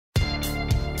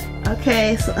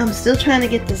Okay, so I'm still trying to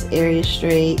get this area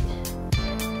straight.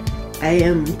 I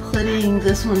am putting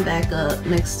this one back up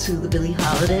next to the Billie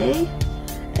Holiday.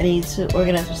 I need to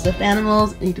organize my stuffed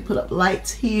animals. I need to put up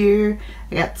lights here.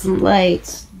 I got some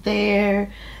lights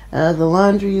there. The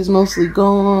laundry is mostly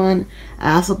gone.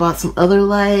 I also bought some other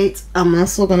lights. I'm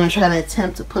also going to try to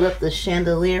attempt to put up the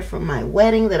chandelier from my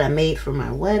wedding that I made for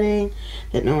my wedding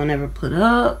that no one ever put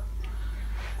up.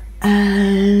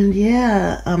 And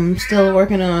yeah, I'm still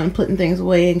working on putting things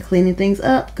away and cleaning things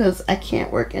up because I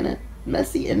can't work in a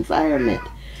messy environment.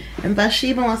 And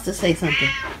Bathsheba wants to say something.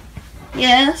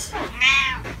 Yes?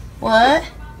 What?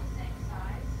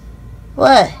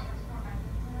 What?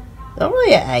 Don't roll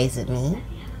your eyes at me.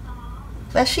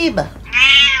 Bathsheba.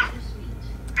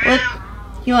 What?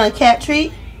 You want a cat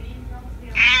treat?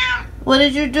 What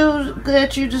did you do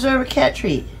that you deserve a cat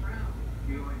treat?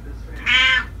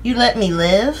 You let me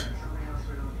live?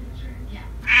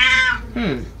 She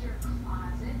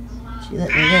let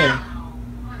me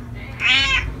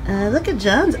live. Look at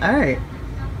John's art.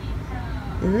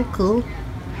 Isn't it cool?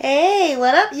 Hey,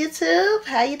 what up, YouTube?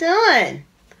 How you doing?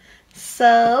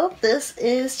 So, this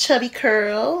is Chubby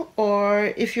Curl,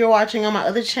 or if you're watching on my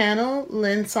other channel,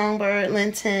 Lynn Songbird,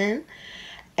 Lynn 10,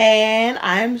 and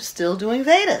I'm still doing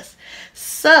Vedas.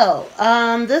 So,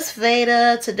 this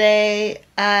Veda today,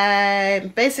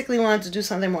 I basically wanted to do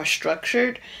something more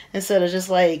structured instead of just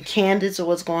like candid to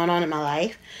what's going on in my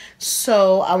life.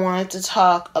 So, I wanted to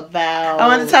talk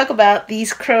about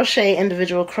these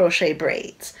individual crochet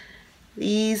braids.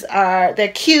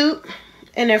 They're cute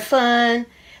and they're fun,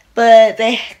 but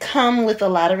they come with a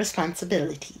lot of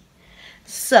responsibility.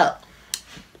 So,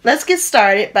 let's get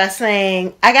started by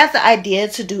saying I got the idea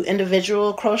to do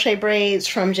individual crochet braids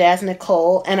from Jazz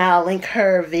Nicole, and I'll link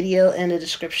her video in the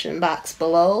description box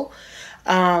below.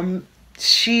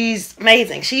 She's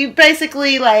amazing. She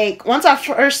basically, like, once I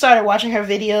first started watching her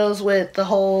videos with the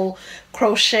whole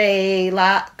crochet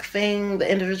lock thing,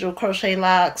 the individual crochet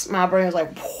locks, my brain was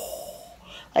like,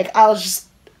 like I was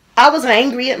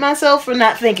angry at myself for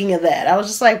not thinking of that. I was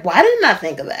just like, why didn't I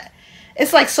think of that?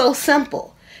 It's like so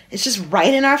simple. It's just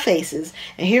right in our faces.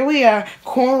 And here we are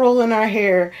corn rolling our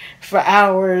hair for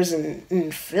hours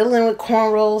and filling with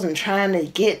corn rolls and trying to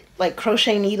get like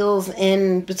crochet needles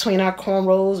in between our corn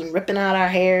rolls and ripping out our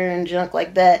hair and junk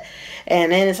like that.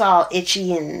 And then it's all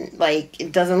itchy and like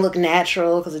it doesn't look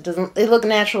natural because it look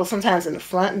natural sometimes in the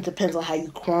front. It depends on how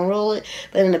you corn roll it.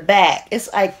 But in the back,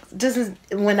 it's like,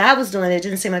 when I was doing it, it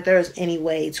didn't seem like there was any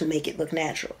way to make it look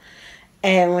natural.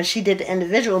 And when she did the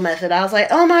individual method, I was like,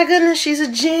 oh my goodness, she's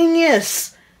a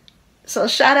genius. So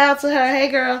shout out to her. Hey,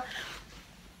 girl.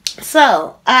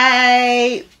 So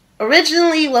I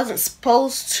originally wasn't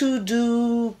supposed to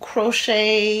do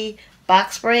crochet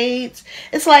box braids.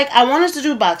 It's like I wanted to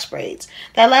do box braids.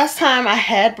 That last time I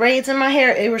had braids in my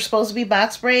hair, it were supposed to be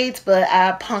box braids, but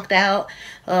I punked out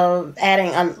of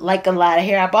adding like a lot of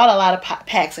hair. I bought a lot of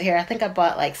packs of hair. I think I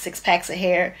bought like 6 packs of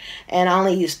hair, and I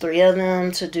only used 3 of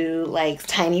them to do like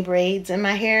tiny braids in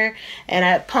my hair, and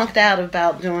I punked out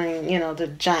about doing, you know, the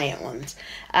giant ones.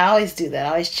 I always do that. I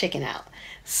always chicken out.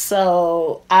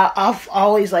 So I've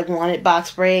always like wanted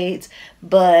box braids,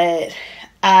 but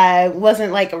I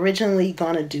wasn't like originally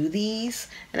gonna do these,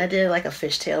 and I did like a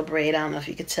fishtail braid. I don't know if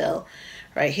you could tell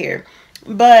right here,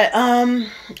 but I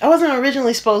wasn't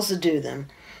originally supposed to do them.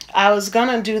 I was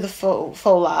gonna do the faux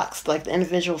locks, like the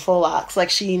individual faux locks, like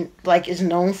she is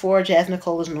known for. Jazz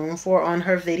Nicole is known for on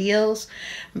her videos,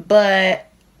 but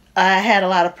I had a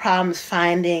lot of problems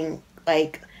finding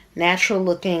like natural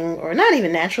looking, or not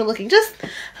even natural looking, just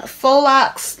faux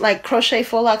locks, like crochet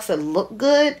faux locks that look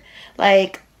good.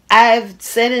 Like I've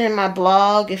said it in my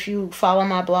blog. If you follow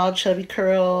my blog, Chubby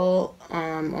Curl,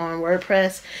 on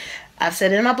WordPress, I've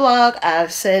said it in my blog.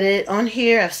 I've said it on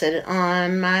here. I've said it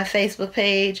on my Facebook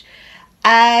page.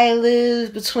 I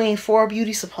live between 4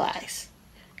 beauty supplies,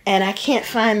 and I can't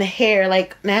find the hair.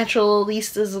 Like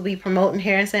naturalistas will be promoting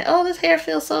hair and saying, "Oh, this hair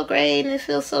feels so great and it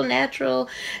feels so natural,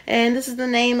 and this is the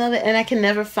name of it," and I can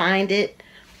never find it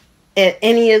at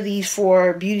any of these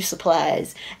 4 beauty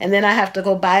supplies, and then I have to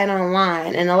go buy it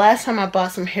online. And the last time I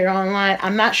bought some hair online,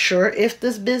 I'm not sure if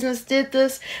this business did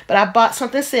this, but I bought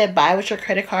something that said buy with your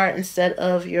credit card instead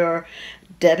of your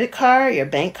debit card, your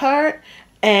bank card,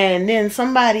 and then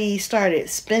somebody started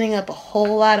spending up a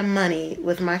whole lot of money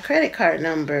with my credit card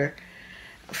number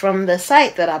from the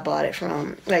site that I bought it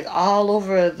from, like all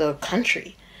over the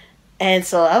country. And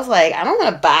so I was like, I don't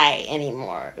want to buy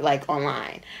anymore, like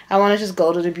online. I want to just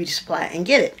go to the beauty supply and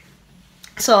get it.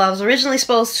 So I was originally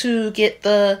supposed to get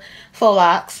the faux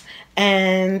locks,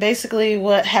 and basically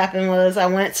what happened was I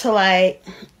went to like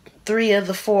 3 of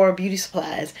the 4 beauty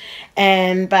supplies,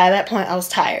 and by that point I was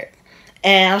tired,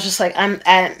 and I was just like, and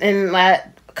I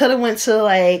could have went to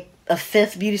like a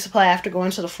 5th beauty supply after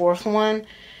going to the 4th one,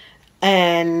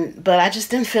 but I just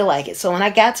didn't feel like it. So when I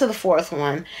got to the 4th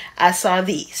one, I saw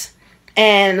these.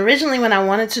 And originally when I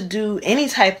wanted to do any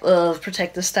type of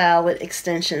protective style with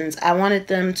extensions, I wanted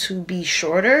them to be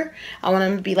shorter. I wanted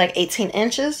them to be like 18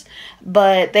 inches,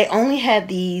 but they only had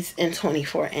these in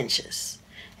 24 inches.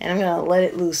 And I'm going to let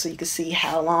it loose so you can see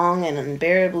how long and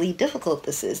unbearably difficult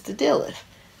this is to deal with.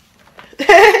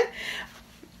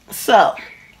 So,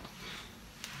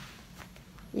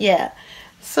 yeah.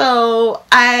 So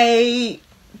I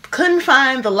couldn't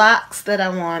find the locks that I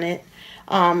wanted.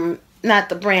 Not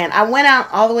the brand. I went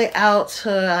out all the way out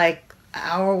to like an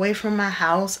hour away from my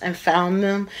house and found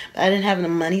them, but I didn't have the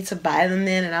money to buy them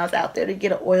then, and I was out there to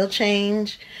get an oil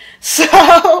change. So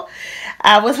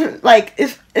I wasn't like,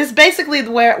 it's basically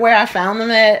where I found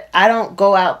them at. I don't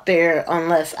go out there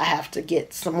unless I have to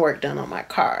get some work done on my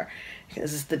car,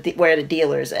 because it's where the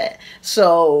dealer's at.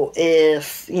 So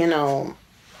if, you know,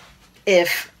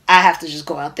 if I have to just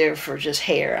go out there for just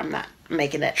hair, I'm not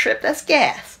making that trip. That's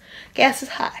gas. Gas is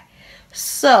high.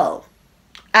 So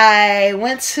I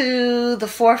went to the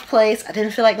 4th place. I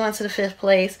didn't feel like going to the 5th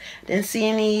place. Didn't see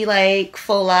any like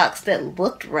faux locks that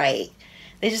looked right.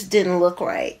 They just didn't look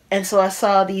right. And so I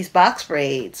saw these box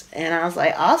braids, and I was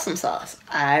like, awesome sauce.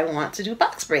 I want to do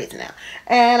box braids now.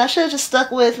 And I should have just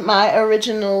stuck with my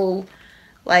original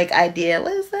like idea.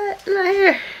 What is that in my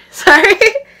hair? Sorry.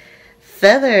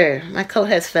 Feather. My coat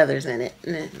has feathers in it.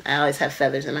 And I always have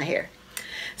feathers in my hair.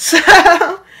 So,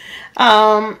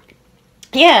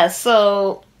 yeah,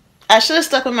 so I should have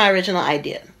stuck with my original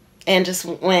idea and just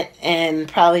went and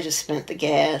probably just spent the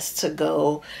gas to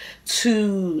go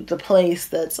to the place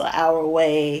that's an hour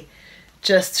away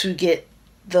just to get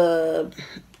the,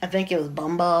 I think it was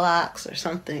Bumba locks or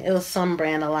something. It was some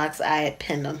brand of locks I had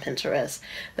pinned on Pinterest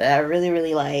that I really,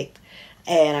 really liked.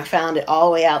 And I found it all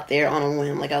the way out there on a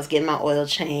whim. Like I was getting my oil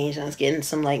changed, and I was getting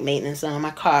some like maintenance done on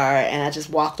my car, and I just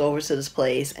walked over to this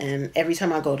place, and every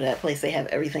time I go to that place they have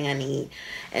everything I need,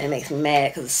 and it makes me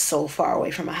mad because it's so far away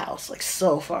from my house, like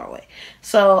so far away.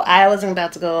 So I wasn't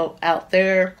about to go out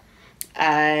there.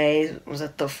 I was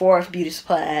at the 4th beauty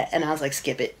supply, and I was like,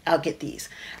 skip it, I'll get these.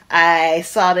 I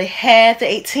saw they had the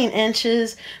 18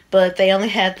 inches, but they only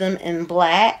had them in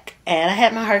black, and I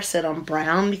had my heart set on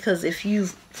brown, because if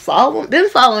you've been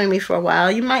following me for a while,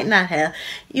 you might not have,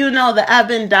 you know that I've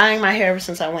been dyeing my hair ever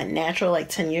since I went natural like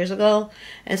 10 years ago.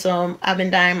 And so I've been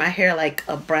dyeing my hair like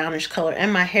a brownish color,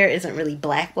 and my hair isn't really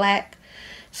black.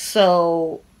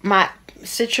 So my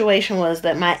situation was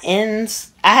that my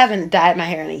ends, I haven't dyed my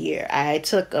hair in a year. I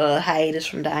took a hiatus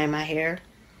from dyeing my hair,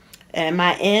 and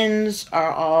my ends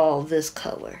are all this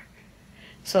color.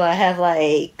 So I have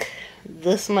like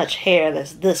this much hair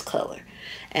that's this color,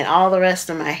 and all the rest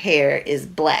of my hair is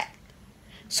black.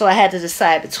 So I had to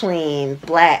decide between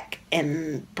black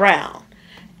and brown.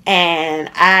 And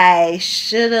I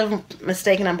should have,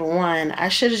 mistake number 1, I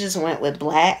should have just went with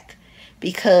black,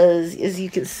 because as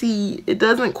you can see, it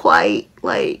doesn't quite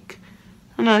like,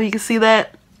 I don't know if you can see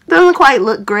that, it doesn't quite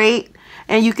look great.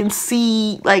 And you can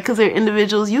see, like, because they're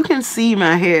individuals, you can see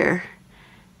my hair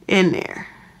in there.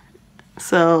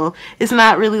 So it's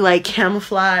not really like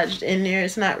camouflaged in there.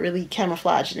 It's not really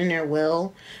camouflaged in there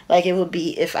well, like it would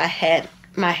be if I had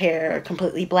my hair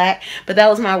completely black. But that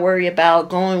was my worry about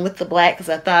going with the black, because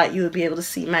I thought you would be able to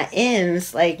see my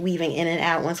ends like weaving in and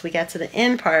out once we got to the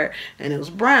end part, and it was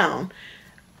brown.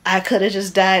 I could have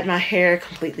just dyed my hair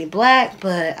completely black,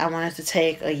 but I wanted to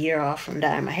take a year off from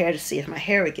dyeing my hair to see if my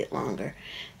hair would get longer,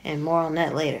 and more on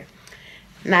that later.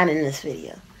 Not in this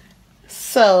video.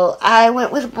 So I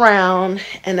went with brown,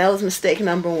 and that was mistake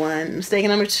number 1. Mistake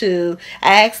number 2,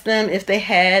 I asked them if they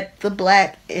had the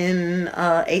black in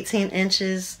 18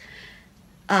 inches.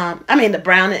 The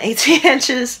brown in 18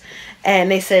 inches,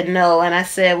 and they said no. And I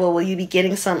said, well, will you be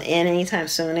getting some in anytime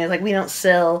soon? They're like, we don't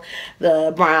sell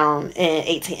the brown in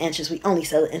 18 inches. We only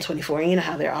sell it in 24. And you know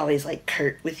how they're always like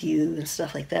curt with you and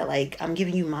stuff like that. Like, I'm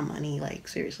giving you my money, like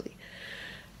seriously.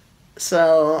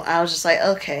 So I was just like,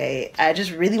 okay, I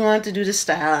just really wanted to do this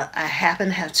style. I happen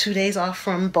to have 2 days off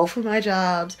from both of my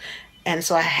jobs, and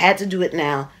so I had to do it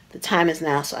now. The time is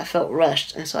now, so I felt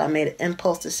rushed, and so I made an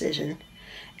impulse decision,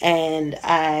 and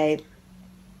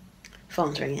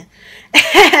phone's ringing,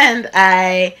 and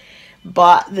I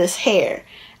bought this hair.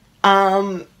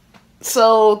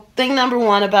 So thing number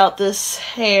 1 about this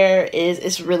hair is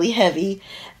it's really heavy.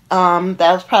 That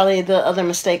was probably the other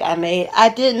mistake I made. I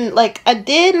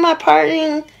did my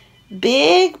parting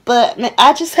big, but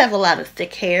I just have a lot of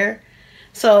thick hair.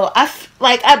 So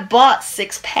I bought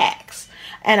 6 packs.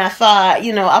 And I thought,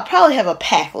 you know, I'll probably have a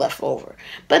pack left over.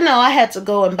 But no, I had to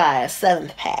go and buy a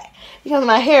 7th pack. Because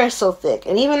my hair is so thick.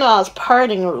 And even though I was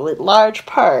parting with large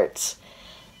parts,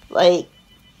 like,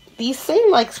 these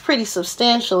seem like pretty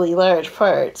substantially large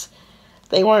parts.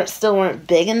 They still weren't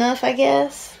big enough, I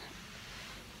guess.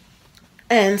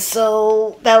 And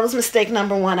so that was mistake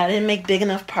number 1. I didn't make big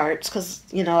enough parts because,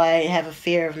 you know, I have a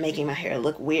fear of making my hair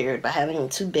look weird by having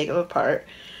too big of a part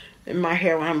in my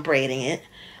hair when I'm braiding it.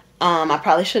 I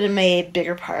probably should have made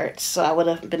bigger parts so I would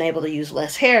have been able to use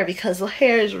less hair, because the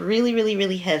hair is really, really,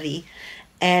 really heavy,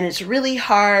 and it's really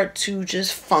hard to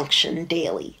just function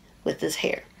daily with this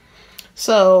hair.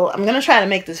 So I'm going to try to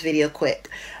make this video quick.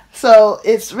 So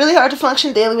it's really hard to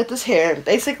function daily with this hair.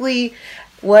 Basically,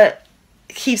 what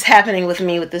keeps happening with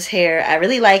me with this hair, I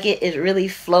really like it. It really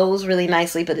flows really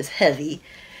nicely, but it's heavy.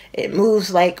 It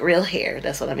moves like real hair.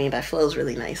 That's what I mean by flows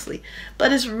really nicely.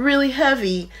 But it's really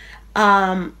heavy.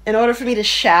 In order for me to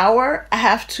shower, I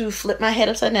have to flip my head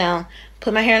upside down,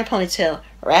 put my hair in a ponytail,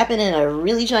 wrap it in a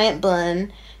really giant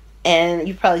bun, and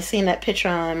you've probably seen that picture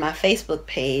on my Facebook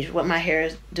page, what my hair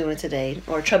is doing today,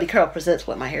 or Chubby Curl presents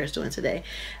what my hair is doing today.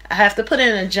 I have to put it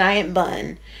in a giant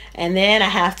bun, and then I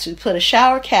have to put a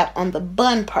shower cap on the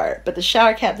bun part, but the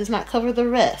shower cap does not cover the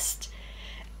rest.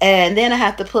 And then I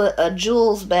have to put a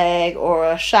jewels bag or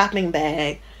a shopping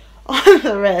bag on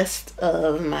the rest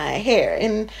of my hair.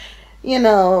 And you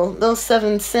know, those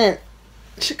 7-cent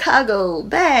Chicago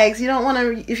bags, you don't want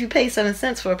to, if you pay 7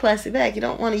 cents for a plastic bag, you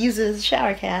don't want to use it as a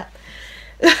shower cap.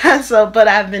 So, but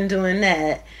I've been doing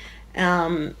that.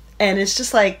 And it's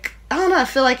just like, I don't know, I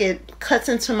feel like it cuts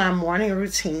into my morning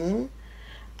routine.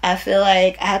 I feel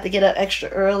like I have to get up extra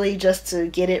early just to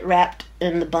get it wrapped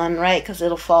in the bun right, because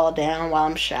it'll fall down while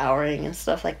I'm showering and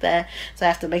stuff like that. So I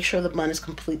have to make sure the bun is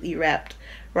completely wrapped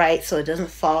right so it doesn't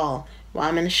fall while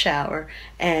I'm in the shower,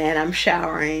 and I'm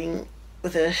showering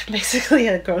with basically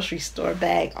a grocery store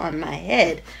bag on my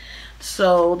head.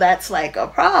 So that's like a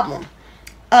problem.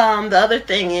 The other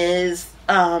thing is,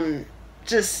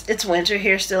 just it's winter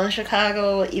here still in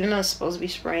Chicago, even though it's supposed to be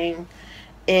spring.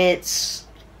 It's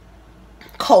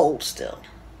cold still,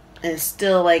 and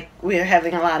still like we're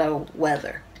having a lot of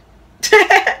weather.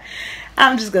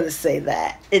 I'm just gonna say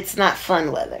that it's not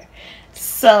fun weather.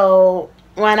 So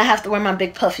when I have to wear my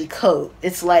big puffy coat,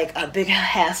 it's like a big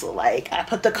hassle. Like, I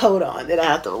put the coat on, then I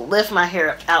have to lift my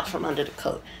hair out from under the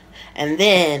coat, and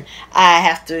then I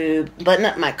have to button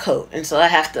up my coat, and so I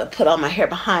have to put all my hair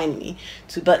behind me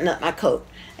to button up my coat,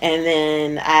 and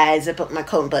then I zip up my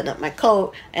coat and button up my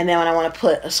coat, and then when I want to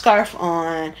put a scarf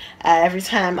on, every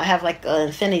time I have like an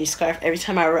infinity scarf, every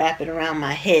time I wrap it around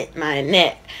my head, my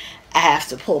neck, I have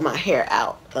to pull my hair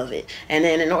out of it. And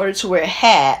then in order to wear a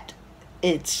hat,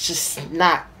 it's just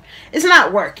not, it's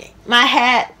not working. My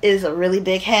hat is a really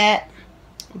big hat,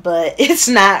 but it's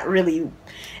not really,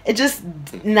 it's just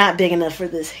not big enough for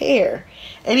this hair.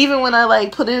 And even when I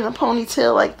like put it in a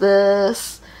ponytail like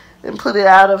this and put it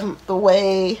out of the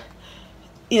way,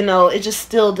 you know, it just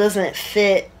still doesn't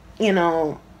fit, you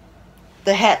know,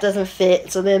 the hat doesn't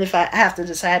fit. So then if I have to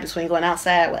decide between going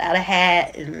outside without a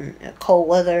hat in cold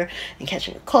weather and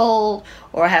catching a cold,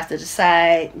 or I have to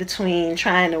decide between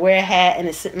trying to wear a hat and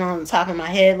it's sitting on the top of my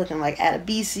head looking like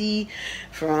Adabisi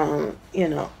from, you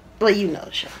know, well, you know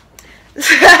the show.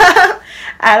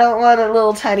 I don't want a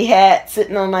little tiny hat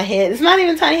sitting on my head. It's not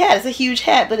even a tiny hat, it's a huge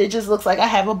hat, but it just looks like I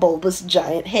have a bulbous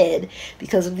giant head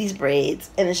because of these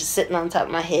braids, and it's just sitting on top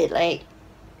of my head like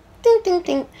ding ding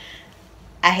ding.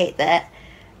 I hate that.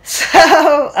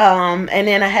 So and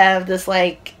then I have this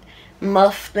like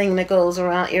muff thing that goes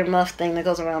around, ear muff thing that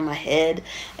goes around my head,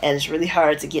 and it's really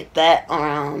hard to get that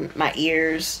around my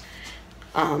ears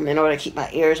in order to keep my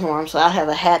ears warm. So I have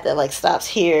a hat that like stops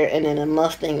here, and then a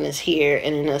muff thing that's here,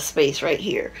 and then a space right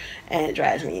here, and it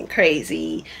drives me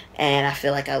crazy, and I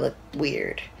feel like I look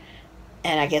weird,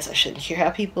 and I guess I shouldn't care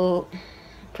how people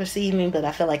perceive me, but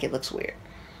I feel like it looks weird.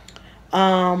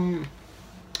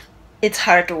 It's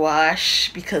hard to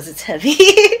wash because it's heavy,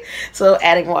 so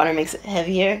adding water makes it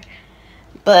heavier.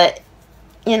 But,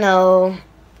 you know,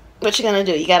 what you gonna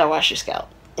do? You gotta wash your scalp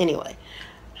anyway.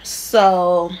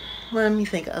 So, let me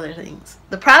think of other things.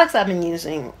 The products I've been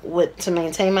using to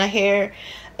maintain my hair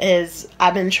is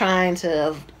I've been trying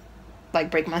to like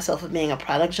break myself of being a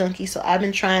product junkie. So I've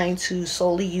been trying to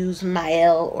solely use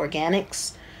Mielle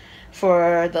Organics.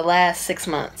 For the last 6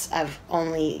 months, I've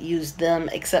only used them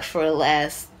except for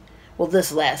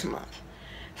this last month.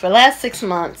 For the last 6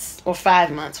 months, or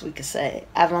 5 months we could say,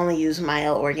 I've only used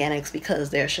Mielle Organics because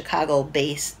they're a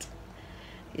Chicago-based,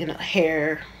 you know,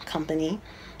 hair company.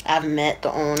 I've met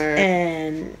the owner,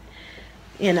 and,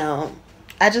 you know,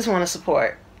 I just want to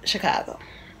support Chicago.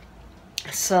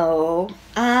 So,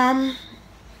 I've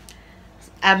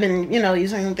been,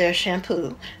 using their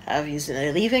shampoo. I've used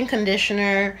a leave-in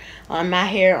conditioner on my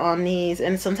hair on these,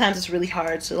 and sometimes it's really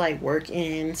hard to like work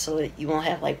in so that you won't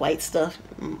have like white stuff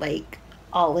like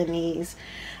all in these.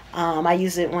 I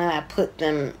use it when I put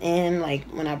them in, like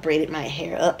when I braided my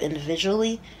hair up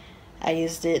individually. I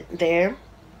used it there.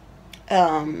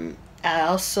 I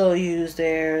also use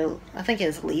their, I think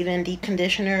it's leave-in deep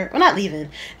conditioner. Well, not leave-in.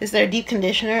 It's their deep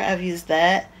conditioner. I've used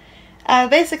that. I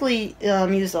basically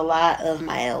used a lot of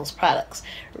Mael's products.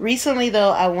 Recently,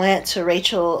 though, I went to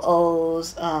Rachel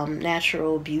O's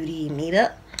Natural Beauty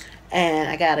meetup, and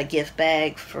I got a gift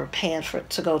bag for paying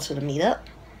to go to the meetup.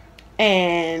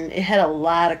 And it had a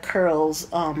lot of curls,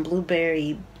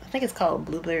 blueberry, I think it's called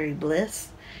Blueberry Bliss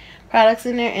products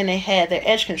in there, and they had their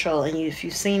edge control. And if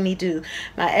you've seen me do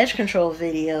my edge control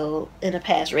video in the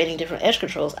past rating different edge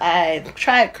controls, I've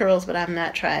tried curls, but I've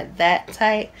not tried that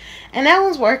type, and that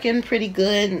one's working pretty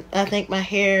good. I think my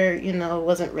hair,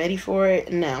 wasn't ready for it,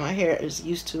 and now my hair is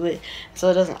used to it, so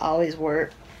it doesn't always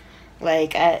work.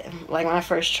 Like when I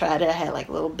first tried it, I had like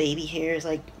little baby hairs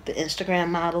like the Instagram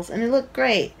models, and it looked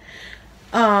great.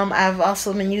 I've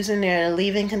also been using their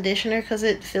leave-in conditioner because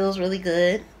it feels really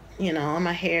good, on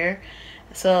my hair.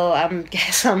 So I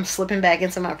guess I'm slipping back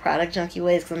into my product junkie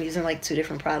ways because I'm using like 2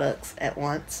 different products at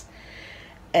once.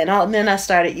 And then I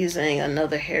started using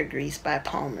another hair grease by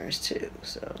Palmer's too.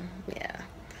 So yeah,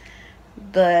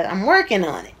 but I'm working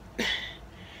on it.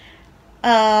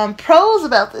 Pros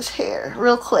about this hair,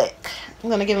 real quick.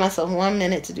 I'm gonna give myself 1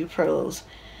 minute to do pros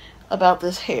about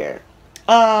this hair.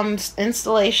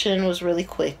 Installation was really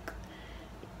quick.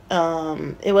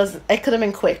 It could have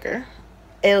been quicker.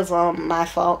 It was my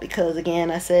fault because,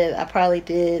 again, I said I probably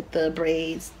did the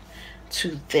braids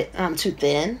too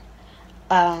thin.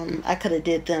 I could have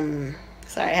did them.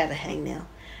 Sorry, I have a hangnail.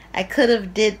 I could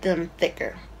have did them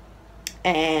thicker,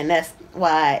 and that's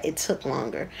why it took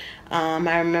longer.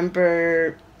 I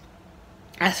remember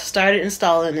I started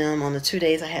installing them on the 2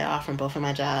 days I had off from both of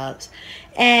my jobs,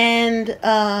 and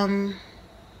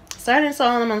started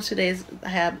installing them on 2 days I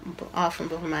had off from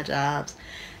both of my jobs.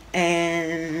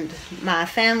 And my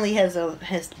family has a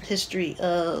history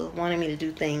of wanting me to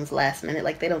do things last minute.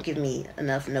 Like, they don't give me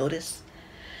enough notice.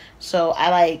 So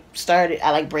I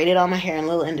braided all my hair in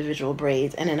little individual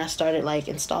braids, and then I started like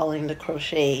installing the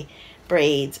crochet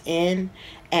braids in.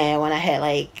 And when I had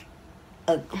like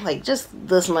just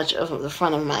this much of the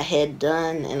front of my head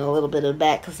done and a little bit of the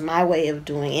back, because my way of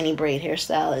doing any braid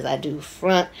hairstyle is I do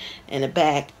front and the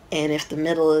back, and if the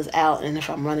middle is out and if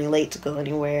I'm running late to go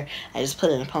anywhere, I just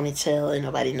put it in a ponytail and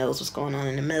nobody knows what's going on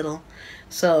in the middle.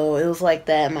 So it was like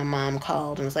that. My mom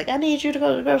called and was like, I need you to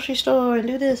go to the grocery store and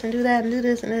do this and do that and do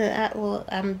this and that. Well,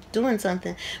 I'm doing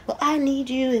something. Well, I need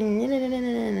you,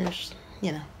 and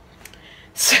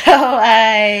So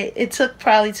it took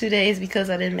probably 2 days because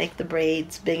I didn't make the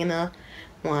braids big enough,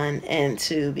 1, and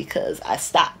 2, because I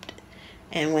stopped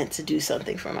and went to do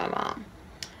something for my mom.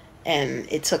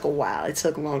 And it took a while. It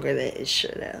took longer than it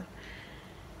should have.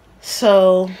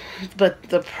 So, but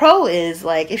the pro is,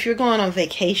 like, if you're going on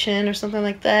vacation or something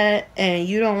like that, and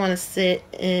you don't want to sit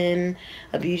in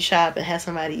a beauty shop and have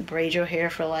somebody braid your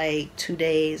hair for like 2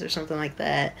 days or something like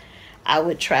that, I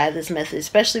would try this method,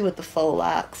 especially with the faux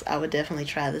locks. I would definitely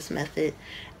try this method.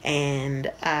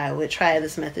 And I would try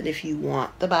this method if you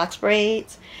want the box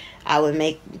braids. I would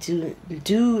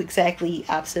do exactly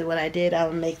opposite what I did. I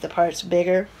would make the parts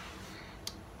bigger.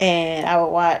 And I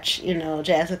would watch,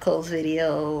 Jazz Nicole's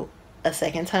video a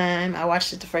second time. I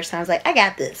watched it the first time. I was like, I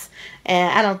got this.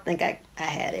 And I don't think I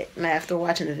had it. And after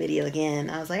watching the video again,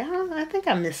 I was like, oh, I think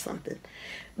I missed something.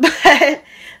 But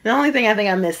the only thing I think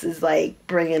I missed is like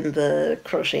bringing the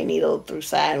crochet needle through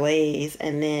sideways.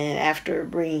 And then after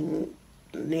bringing,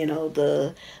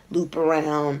 the loop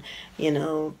around,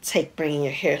 bringing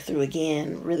your hair through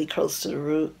again really close to the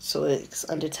root so it's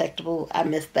undetectable. I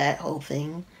missed that whole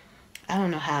thing. I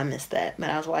don't know how I missed that, but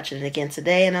I was watching it again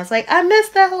today and I was like, I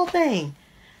missed that whole thing.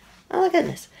 Oh my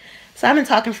goodness. So I've been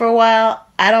talking for a while.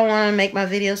 I don't want to make my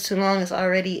videos too long. It's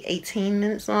already 18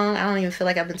 minutes long. I don't even feel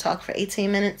like I've been talking for 18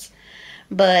 minutes.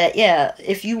 But yeah,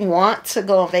 if you want to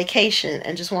go on vacation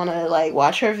and just want to like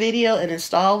watch her video and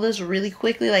install this really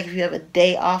quickly, like if you have a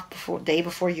day off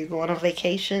before you're going on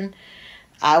vacation,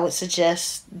 I would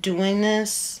suggest doing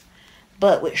this,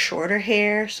 but with shorter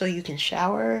hair so you can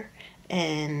shower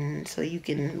and so you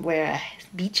can wear a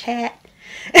beach hat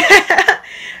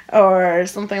or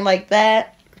something like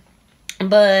that.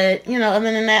 But,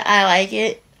 other than that, I like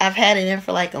it. I've had it in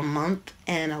for like a month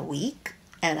and a week,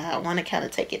 and I want to kind of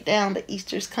take it down, but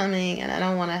Easter's coming, and I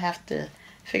don't want to have to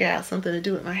figure out something to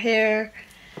do with my hair.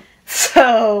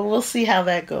 So we'll see how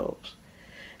that goes.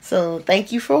 So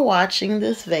thank you for watching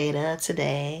this VEDA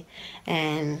today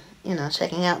and, you know,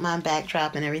 checking out my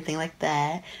backdrop and everything like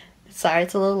that. Sorry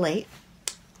it's a little late.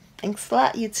 Thanks a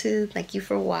lot, YouTube. Thank you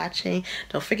for watching.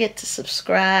 Don't forget to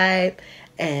subscribe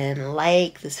and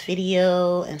like this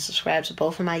video and subscribe to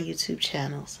both of my YouTube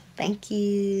channels. Thank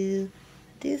you.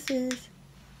 Deuces.